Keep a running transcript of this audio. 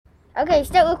Okay,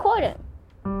 start recording.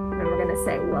 And we're going to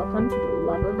say, welcome to the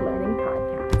Love of Learning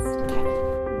podcast.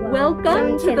 Okay.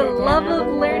 Welcome to the Love of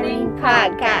Learning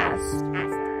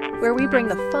podcast, where we bring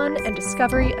the fun and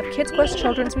discovery of Kids Quest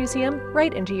Children's Museum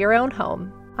right into your own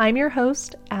home. I'm your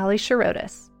host, Allie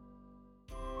Sharotis.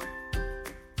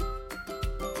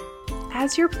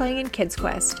 As you're playing in Kids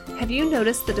Quest, have you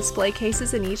noticed the display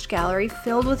cases in each gallery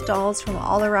filled with dolls from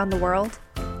all around the world?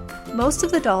 Most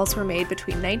of the dolls were made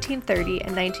between 1930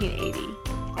 and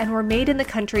 1980, and were made in the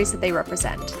countries that they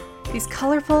represent. These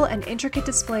colorful and intricate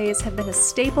displays have been a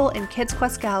staple in Kids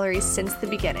Quest galleries since the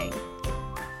beginning.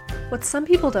 What some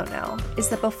people don't know is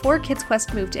that before Kids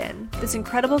Quest moved in, this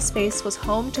incredible space was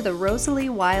home to the Rosalie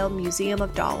Weil Museum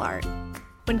of Doll Art.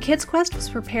 When Kids Quest was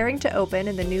preparing to open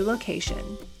in the new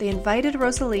location, they invited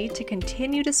Rosalie to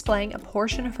continue displaying a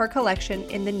portion of her collection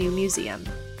in the new museum.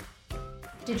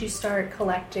 Did you start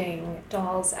collecting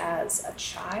dolls as a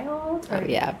child? Oh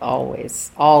yeah, I've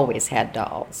always had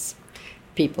dolls.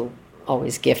 People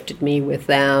always gifted me with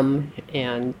them,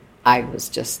 and I was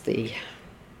just the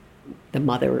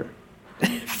mother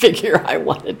figure. I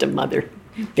wanted to mother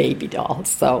baby dolls,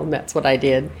 so that's what I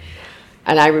did.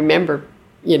 And I remember,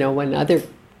 when other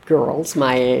girls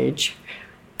my age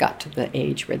got to the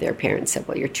age where their parents said,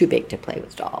 well, you're too big to play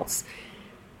with dolls,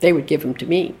 they would give them to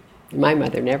me. My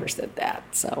mother never said that,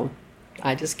 so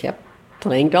I just kept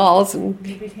playing dolls and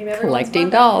collecting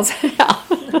dolls.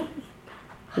 And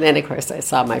then, of course, I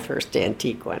saw my first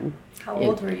antique one. How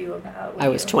old were you about? I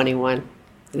was 21.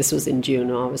 This was in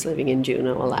Juneau. I was living in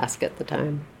Juneau, Alaska at the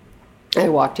time. I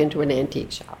walked into an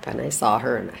antique shop, and I saw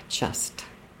her, and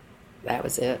that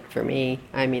was it for me.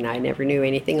 I mean, I never knew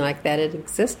anything like that had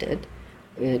existed.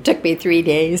 It took me 3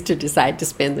 days to decide to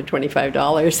spend the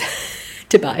 $25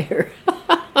 to buy her.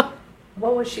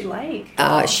 What was she like?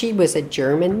 She was a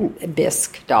German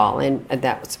bisque doll, and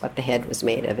that was what the head was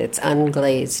made of. It's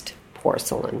unglazed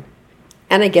porcelain.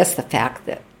 And I guess the fact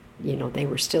that, they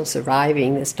were still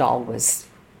surviving, this doll was,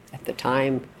 at the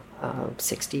time,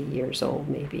 60 years old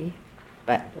maybe,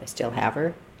 but I still have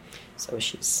her. So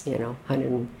she's,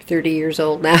 130 years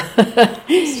old now.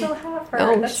 You still have her?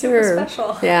 Oh, That's sure. Super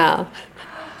special. Yeah.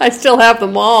 I still have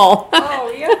them all.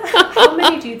 Oh, yeah. How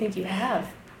many do you think you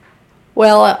have?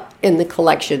 Well, in the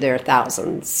collection, there are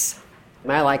thousands.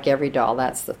 I like every doll,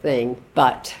 that's the thing.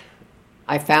 But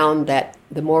I found that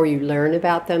the more you learn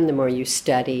about them, the more you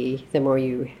study, the more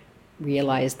you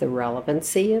realize the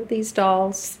relevancy of these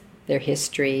dolls, their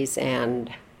histories,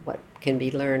 and what can be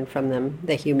learned from them,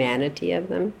 the humanity of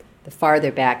them. The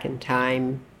farther back in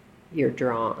time you're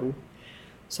drawn.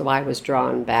 So I was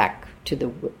drawn back to the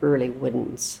early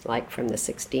woodens, like from the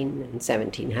 16 and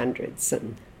 1700s,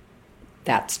 and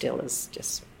that still is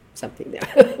just something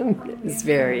that is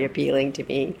very appealing to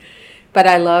me. But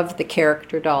I love the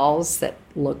character dolls that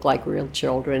look like real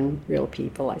children, real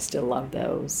people. I still love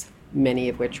those, many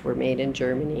of which were made in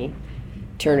Germany,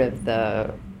 turn of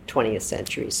the 20th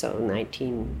century, so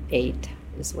 1908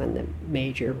 is when the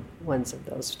major ones of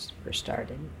those were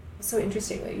started. So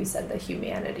interesting that you said the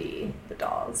humanity, the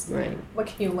dolls. Right. What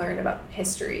can you learn about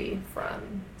history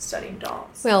from studying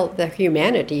dolls? Well, the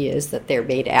humanity is that they're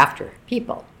made after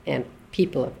people, and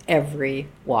people of every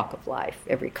walk of life,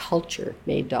 every culture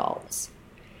made dolls.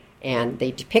 And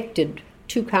they depicted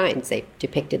two kinds. They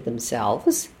depicted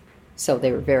themselves, so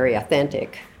they were very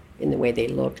authentic in the way they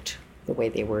looked, the way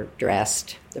they were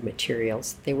dressed, the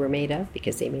materials they were made of,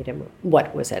 because they made them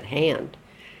what was at hand.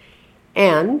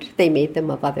 And they made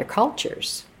them of other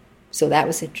cultures. So that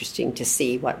was interesting to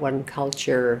see what one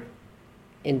culture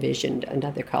envisioned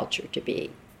another culture to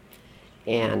be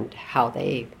and how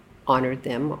they honored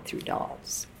them through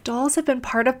dolls. Dolls have been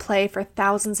part of play for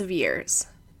thousands of years.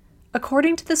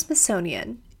 According to the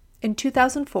Smithsonian, in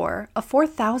 2004, a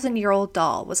 4,000-year-old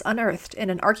doll was unearthed in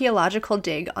an archaeological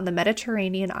dig on the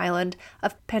Mediterranean island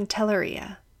of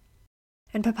Pantelleria.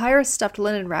 And papyrus-stuffed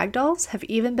linen rag dolls have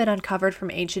even been uncovered from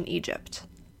ancient Egypt.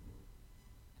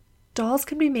 Dolls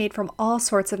can be made from all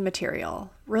sorts of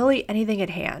material, really anything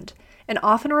at hand, and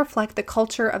often reflect the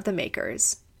culture of the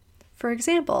makers. For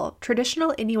example,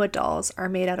 traditional Inuit dolls are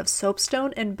made out of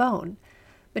soapstone and bone,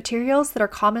 materials that are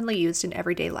commonly used in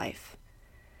everyday life.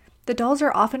 The dolls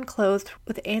are often clothed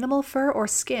with animal fur or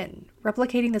skin,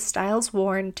 replicating the styles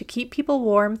worn to keep people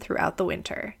warm throughout the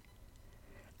winter.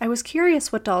 I was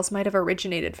curious what dolls might have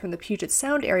originated from the Puget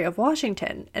Sound area of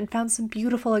Washington and found some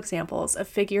beautiful examples of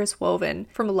figures woven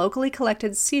from locally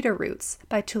collected cedar roots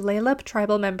by Tulalip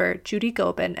tribal member Judy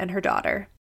Gobin and her daughter.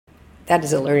 That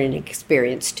is a learning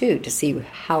experience, too, to see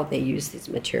how they use these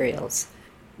materials.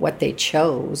 What they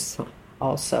chose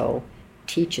also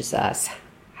teaches us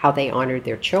how they honored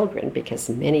their children, because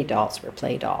many dolls were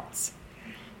play dolls.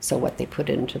 So what they put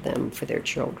into them for their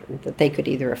children, that they could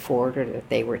either afford or that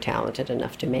they were talented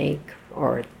enough to make,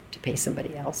 or to pay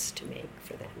somebody else to make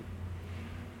for them.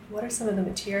 What are some of the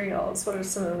materials? What are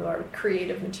some of our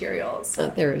creative materials?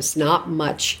 There is not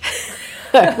much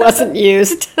that wasn't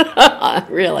used,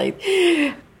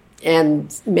 really.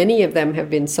 And many of them have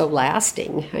been so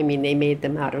lasting. I mean, they made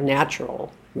them out of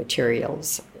natural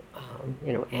materials,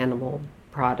 animal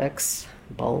products,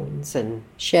 bones and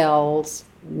shells,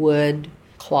 wood,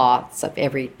 cloths of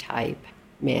every type,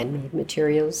 man-made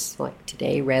materials like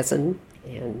today, resin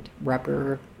and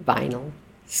rubber, vinyl.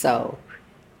 So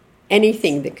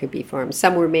anything that could be formed.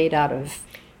 Some were made out of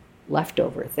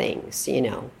leftover things,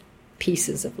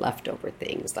 pieces of leftover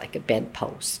things, like a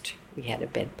bedpost. We had a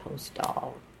bedpost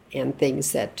doll, and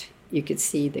things that you could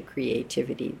see the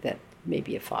creativity that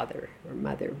maybe a father or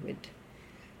mother would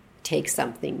take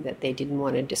something that they didn't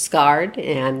want to discard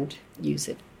and use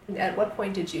it. At what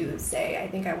point did you say, I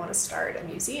think I want to start a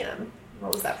museum?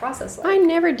 What was that process like? I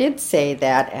never did say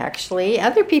that, actually.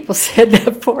 Other people said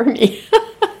that for me.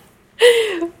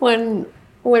 When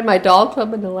my doll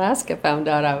club in Alaska found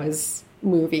out I was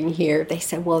moving here, they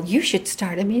said, well, you should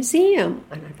start a museum.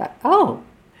 And I thought, oh,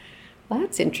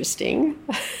 that's interesting.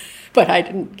 But I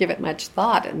didn't give it much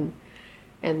thought. And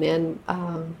then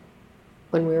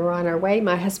when we were on our way,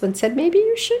 my husband said, maybe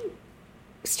you should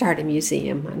start a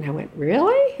museum. And I went,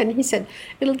 really? And he said,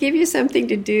 it'll give you something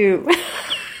to do.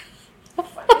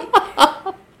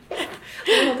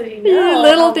 Little did he know.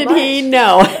 Little did he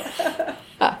know.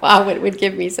 Wow, it would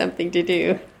give me something to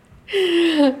do.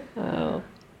 Oh.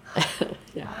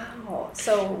 Yeah. Wow.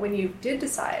 So when you did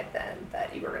decide then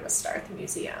that you were going to start the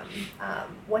museum,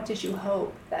 what did you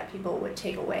hope that people would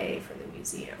take away from the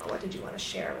museum, or what did you want to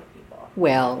share with people?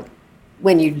 Well,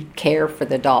 when you care for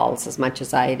the dolls as much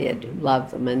as I did, you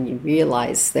love them, and you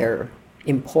realize their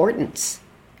importance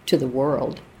to the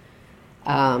world,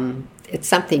 it's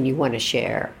something you want to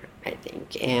share, I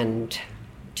think. And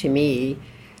to me,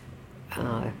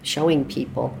 showing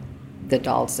people the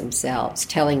dolls themselves,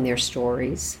 telling their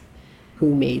stories,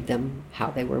 who made them,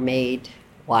 how they were made,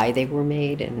 why they were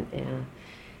made,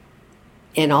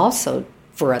 and also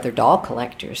for other doll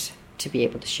collectors to be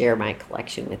able to share my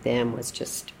collection with them was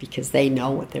just because they know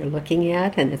what they're looking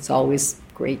at, and it's always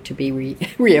great to be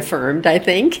reaffirmed, I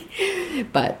think.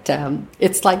 But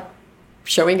it's like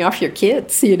showing off your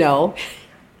kids,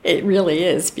 It really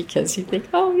is, because you think,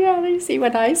 oh, yeah, they see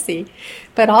what I see.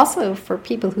 But also for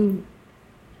people who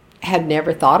had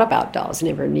never thought about dolls,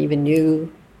 never even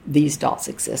knew these dolls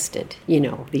existed,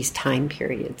 these time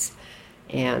periods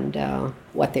and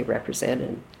what they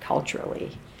represented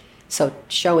culturally. So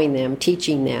showing them,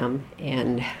 teaching them,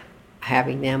 and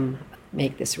having them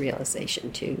make this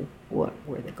realization too, what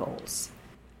were the goals.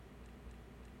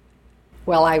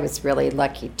 Well, I was really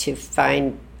lucky to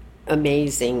find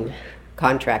amazing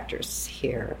contractors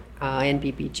here.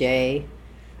 NBBJ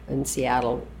in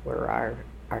Seattle were our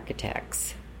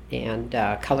architects, and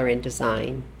Color and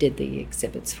Design did the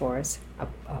exhibits for us,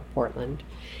 Portland.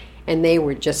 And they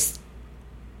were just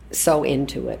so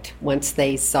into it. Once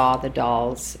they saw the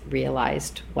dolls,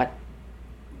 realized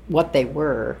what they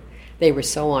were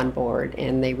so on board,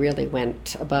 and they really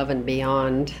went above and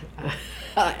beyond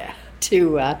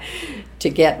to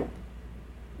get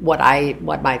what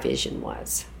my vision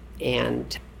was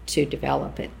and to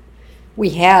develop it.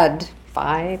 We had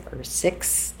 5 or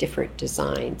 6 different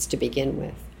designs to begin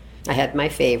with. I had my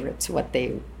favorites, what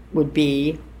they would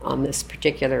be on this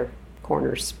particular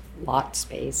corner's lot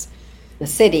space. The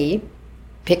city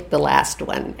picked the last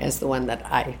one as the one that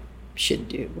I should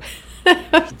do.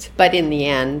 But in the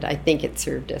end, I think it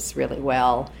served us really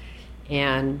well.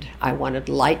 And I wanted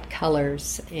light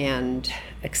colors and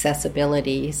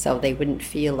accessibility so they wouldn't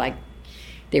feel like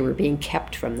they were being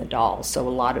kept from the dolls. So a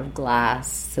lot of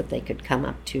glass that they could come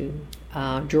up to,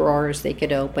 drawers they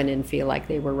could open and feel like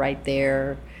they were right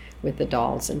there with the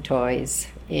dolls and toys.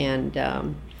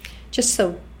 And just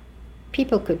so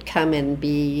people could come and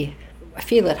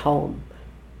feel at home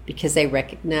because they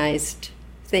recognized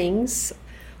things,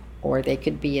 or they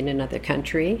could be in another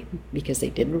country because they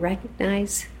didn't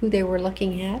recognize who they were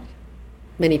looking at.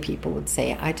 Many people would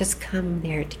say, I just come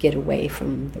there to get away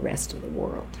from the rest of the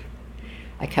world.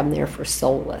 I come there for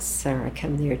solace, or I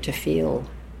come there to feel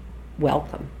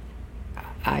welcome.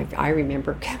 I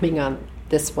remember coming on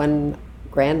this one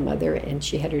grandmother, and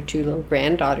she had her 2 little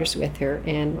granddaughters with her,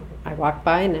 and I walked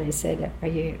by and I said, are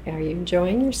you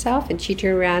enjoying yourself? And she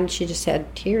turned around and she just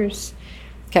had tears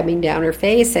coming down her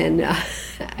face,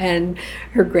 and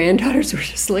her granddaughters were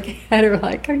just looking at her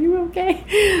like, "Are you okay?"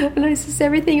 And I says,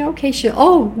 "Everything okay?" She,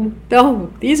 "Oh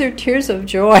no, these are tears of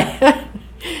joy."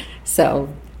 So,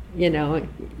 you know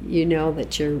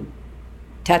that you're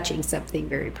touching something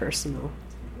very personal.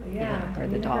 Yeah, or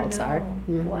the dolls are.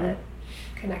 Mm-hmm. What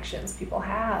connections people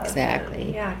have.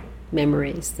 Exactly. And,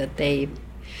 memories that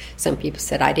some people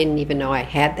said, "I didn't even know I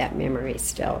had that memory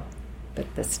still,"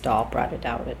 but this doll brought it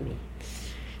out at me.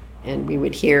 And we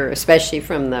would hear, especially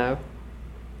from the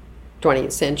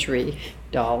 20th century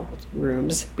doll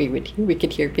rooms, we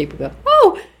could hear people go,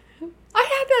 "Oh, I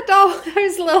had that doll when I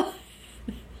was little."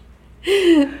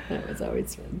 That was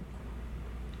always fun.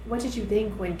 What did you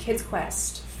think when Kids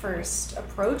Quest first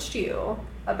approached you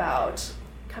about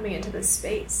coming into this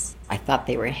space? I thought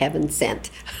they were heaven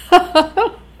sent.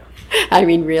 I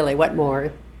mean, really, what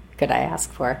more could I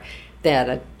ask for? That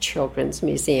a children's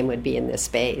museum would be in this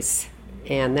space.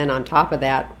 And then on top of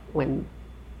that, when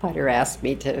Putter asked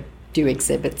me to do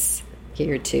exhibits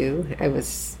here too,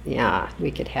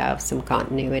 we could have some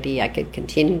continuity. I could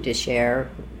continue to share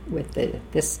with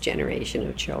this generation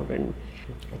of children.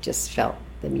 I just felt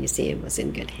the museum was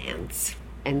in good hands.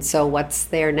 And so what's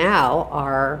there now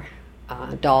are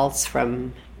dolls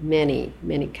from many,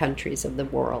 many countries of the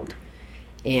world,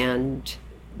 and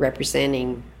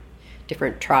representing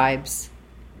different tribes,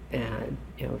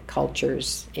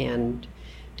 cultures, and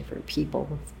different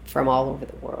people from all over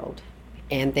the world.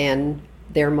 And then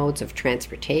their modes of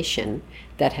transportation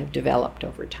that have developed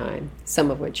over time,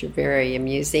 some of which are very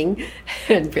amusing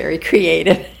and very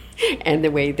creative, and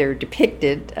the way they're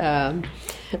depicted,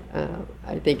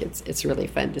 I think it's really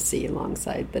fun to see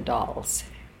alongside the dolls.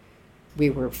 We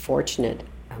were fortunate,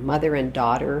 a mother and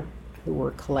daughter who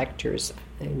were collectors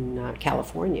in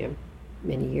California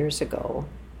many years ago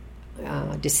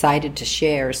decided to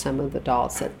share some of the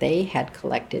dolls that they had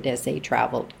collected as they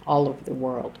traveled all over the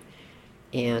world.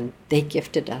 And they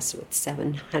gifted us with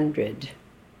 700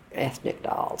 ethnic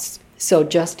dolls. So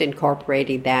just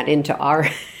incorporating that into our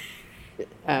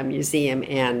museum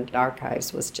and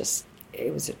archives was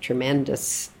it was a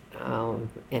tremendous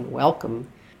and welcome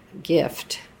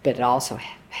gift, but it also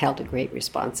held a great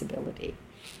responsibility.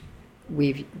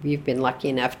 We've been lucky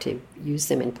enough to use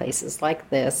them in places like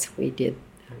this. We did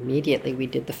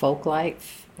the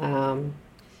Folklife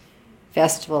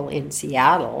Festival in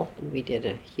Seattle, and we did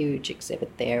a huge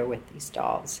exhibit there with these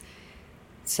dolls.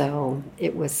 So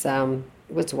it was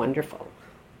wonderful.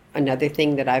 Another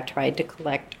thing that I've tried to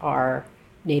collect are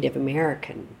Native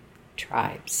American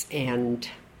tribes. And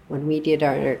when we did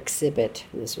our exhibit,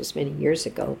 this was many years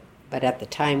ago, but at the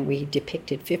time we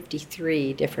depicted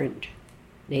 53 different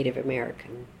Native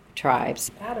American tribes.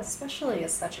 That especially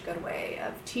is such a good way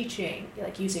of teaching,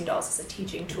 like using dolls as a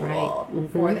teaching tool Right. Mm-hmm.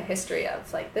 for the history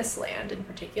of like this land in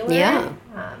particular.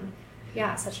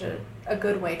 Yeah. Such a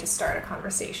good way to start a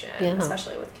conversation,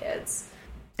 especially with kids.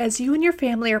 As you and your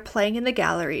family are playing in the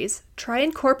galleries, try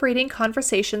incorporating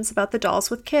conversations about the dolls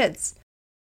with kids.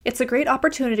 It's a great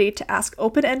opportunity to ask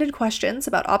open-ended questions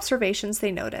about observations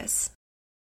they notice.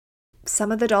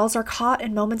 Some of the dolls are caught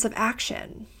in moments of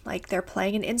action, like they're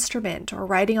playing an instrument or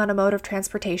riding on a mode of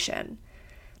transportation.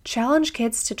 Challenge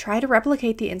kids to try to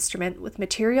replicate the instrument with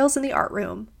materials in the art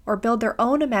room or build their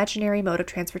own imaginary mode of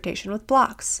transportation with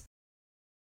blocks.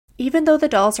 Even though the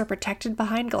dolls are protected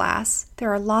behind glass,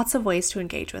 there are lots of ways to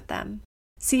engage with them.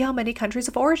 See how many countries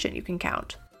of origin you can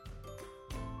count.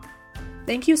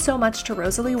 Thank you so much to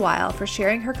Rosalie Weil for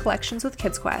sharing her collections with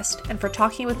Kids Quest and for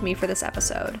talking with me for this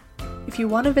episode. If you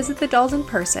want to visit the dolls in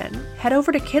person, head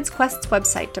over to Kids Quest's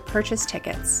website to purchase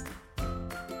tickets.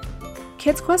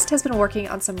 Kids Quest has been working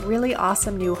on some really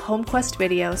awesome new HomeQuest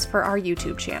videos for our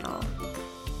YouTube channel.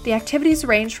 The activities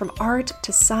range from art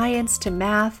to science to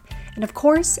math, and of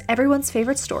course, everyone's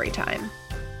favorite story time.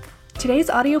 Today's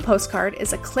audio postcard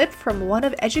is a clip from one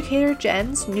of Educator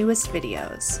Jen's newest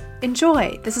videos.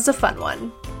 Enjoy! This is a fun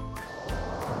one.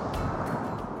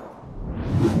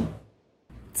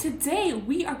 Today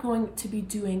we are going to be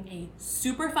doing a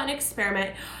super fun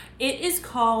experiment. It is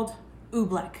called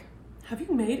oobleck. Have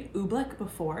you made oobleck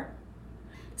before?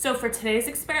 So for today's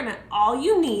experiment, all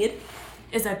you need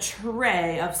is a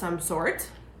tray of some sort.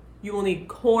 You will need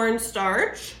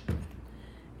cornstarch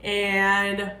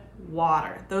and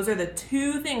water. Those are the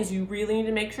two things you really need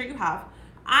to make sure you have.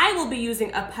 I will be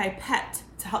using a pipette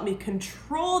to help me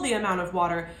control the amount of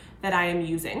water that I am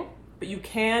using, but you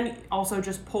can also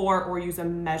just pour or use a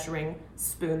measuring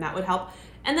spoon. That would help.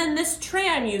 And then this tray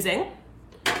I'm using,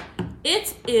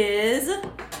 it is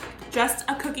just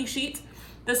a cookie sheet.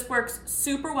 This works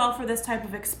super well for this type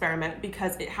of experiment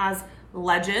because it has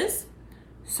ledges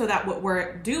so that what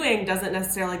we're doing doesn't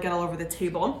necessarily get all over the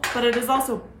table, but it is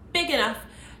also big enough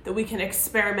that we can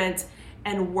experiment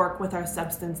and work with our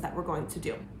substance that we're going to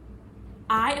do.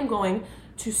 I am going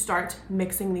to start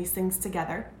mixing these things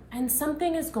together, and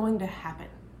something is going to happen.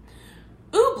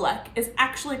 Oobleck is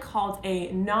actually called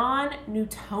a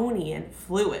non-Newtonian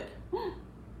fluid.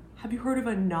 Have you heard of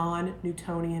a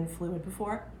non-Newtonian fluid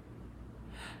before?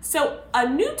 So a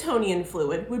Newtonian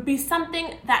fluid would be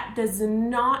something that does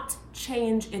not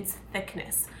change its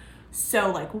thickness.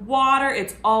 So like water,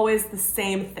 it's always the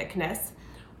same thickness,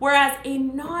 whereas a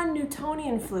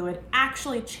non-Newtonian fluid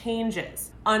actually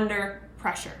changes under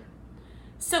pressure.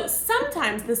 So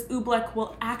sometimes this oobleck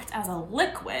will act as a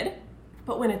liquid,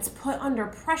 but when it's put under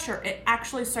pressure, it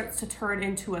actually starts to turn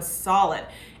into a solid,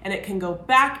 and it can go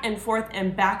back and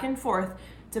forth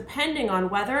depending on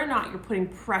whether or not you're putting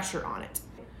pressure on it.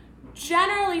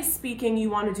 Generally speaking, you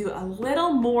want to do a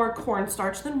little more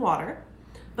cornstarch than water,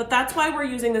 but that's why we're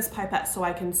using this pipette, so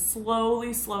I can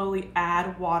slowly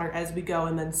add water as we go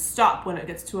and then stop when it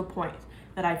gets to a point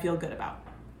that I feel good about.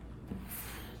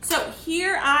 So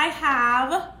here I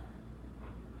have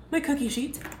my cookie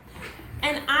sheet,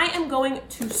 and I am going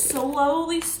to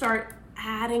slowly start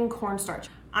adding cornstarch.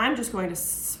 I'm just going to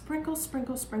sprinkle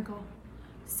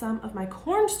some of my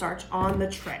cornstarch on the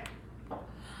tray.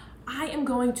 I am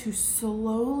going to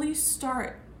slowly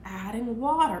start adding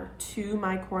water to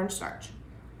my cornstarch.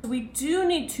 We do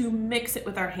need to mix it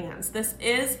with our hands. This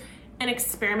is an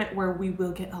experiment where we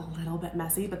will get a little bit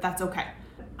messy, but that's okay.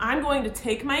 I'm going to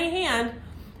take my hand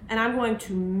and I'm going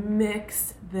to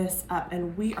mix this up,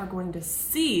 and we are going to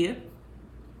see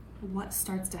what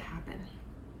starts to happen.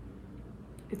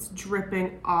 It's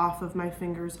dripping off of my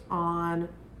fingers on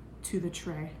to the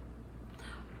tray.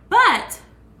 But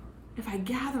if I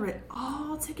gather it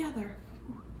all together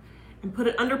and put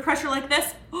it under pressure like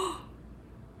this, I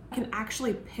can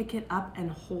actually pick it up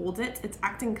and hold it. It's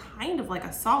acting kind of like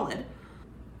a solid.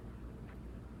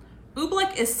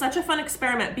 Oobleck is such a fun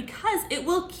experiment because it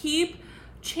will keep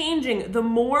changing. The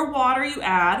more water you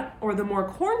add or the more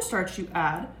cornstarch you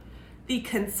add, the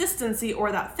consistency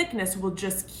or that thickness will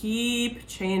just keep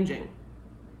changing.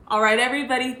 All right,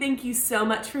 everybody, thank you so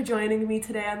much for joining me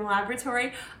today on The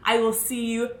Laboratory. I will see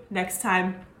you next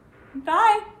time.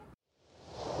 Bye.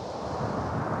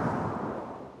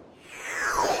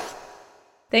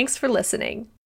 Thanks for listening.